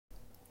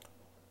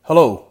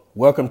Hello,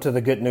 welcome to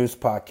the Good News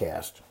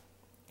Podcast.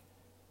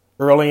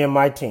 Early in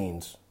my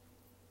teens,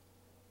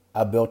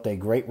 I built a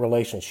great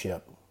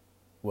relationship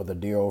with a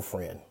dear old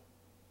friend.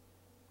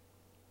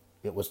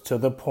 It was to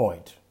the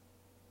point,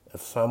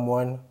 if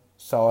someone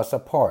saw us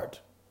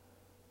apart,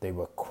 they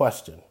would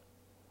question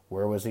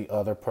where was the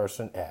other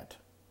person at.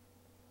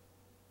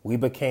 We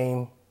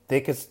became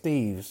thick as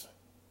thieves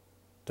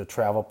to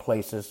travel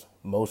places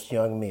most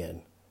young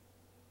men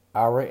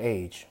our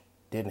age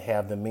didn't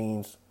have the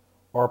means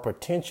or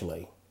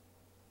potentially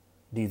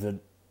the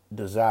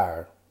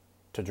desire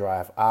to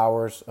drive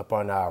hours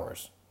upon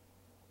hours,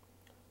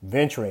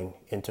 venturing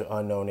into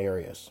unknown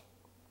areas.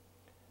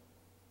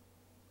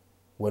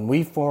 When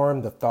we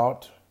formed the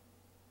thought,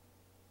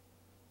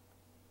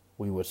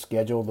 we would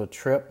schedule the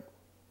trip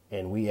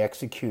and we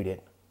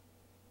executed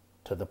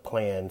to the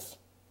plans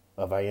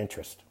of our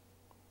interest.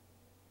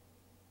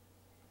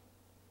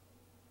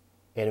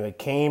 And it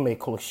became a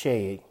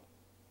cliche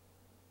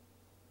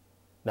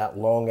not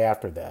long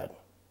after that,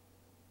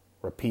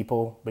 where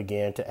people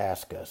began to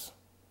ask us,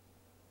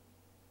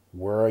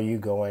 where are you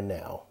going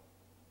now?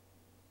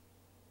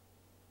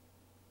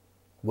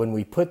 When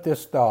we put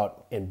this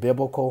thought in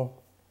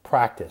biblical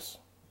practice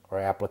or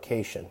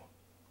application,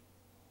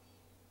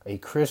 a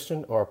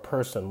Christian or a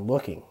person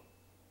looking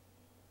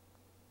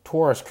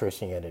towards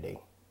Christianity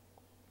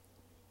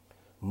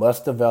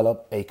must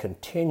develop a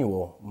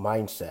continual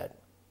mindset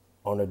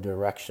on the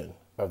direction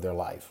of their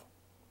life.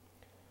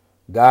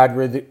 God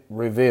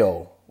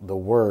revealed the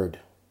word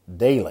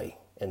daily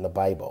in the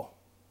Bible,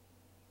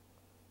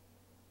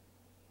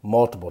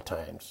 multiple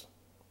times.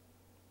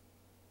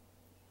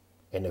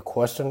 And the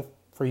question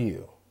for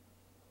you,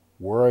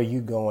 where are you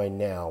going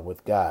now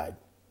with God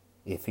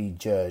if He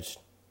judged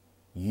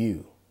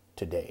you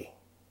today?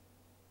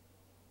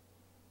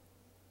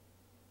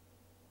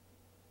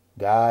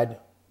 God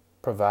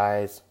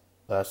provides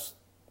us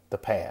the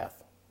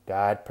path.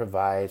 God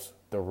provides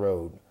the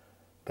road.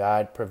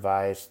 God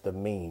provides the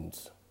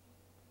means.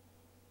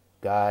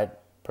 God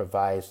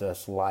provides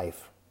us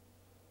life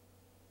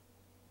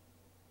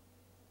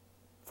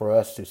for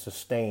us to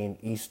sustain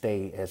each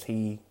day as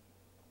He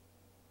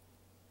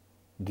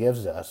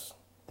gives us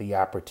the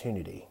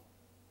opportunity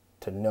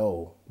to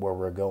know where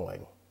we're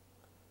going,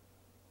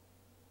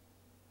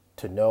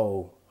 to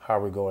know how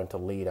we're going to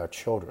lead our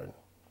children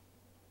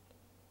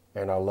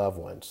and our loved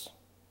ones.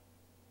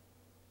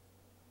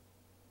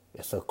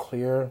 It's a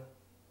clear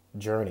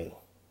journey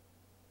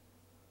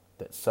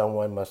that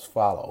someone must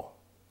follow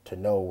to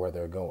know where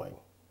they're going.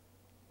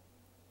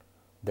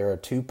 There are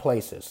two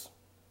places,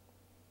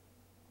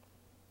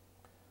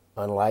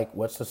 unlike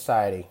what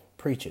society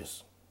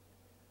preaches,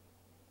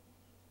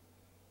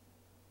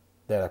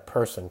 that a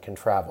person can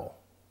travel.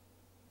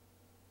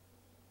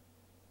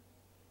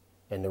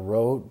 And the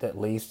road that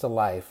leads to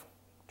life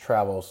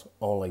travels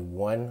only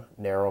one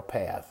narrow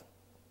path.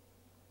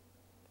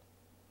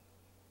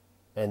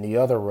 And the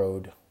other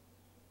road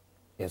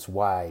is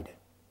wide.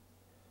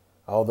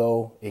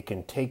 Although it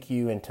can take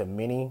you into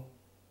many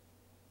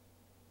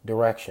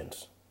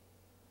directions,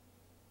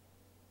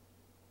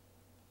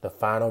 the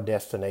final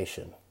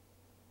destination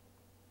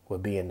will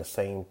be in the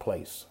same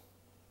place.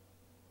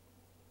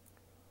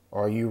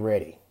 Are you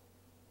ready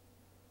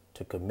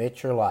to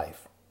commit your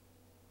life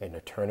and to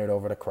turn it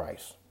over to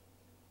Christ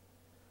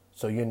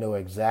so you know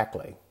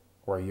exactly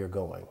where you're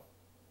going?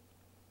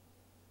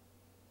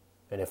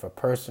 And if a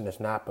person is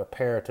not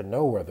prepared to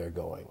know where they're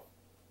going,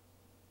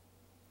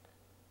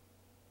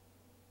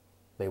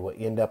 they will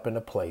end up in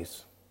a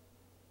place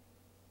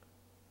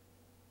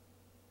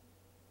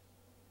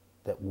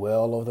that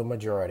well over the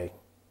majority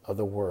of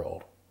the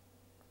world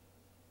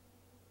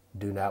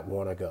do not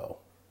want to go.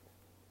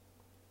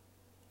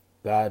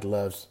 God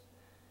loves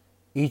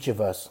each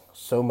of us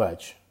so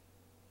much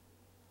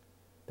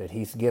that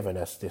He's given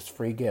us this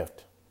free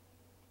gift.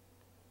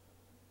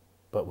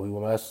 But we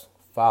must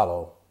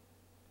follow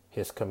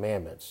His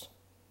commandments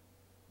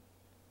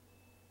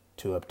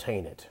to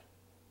obtain it.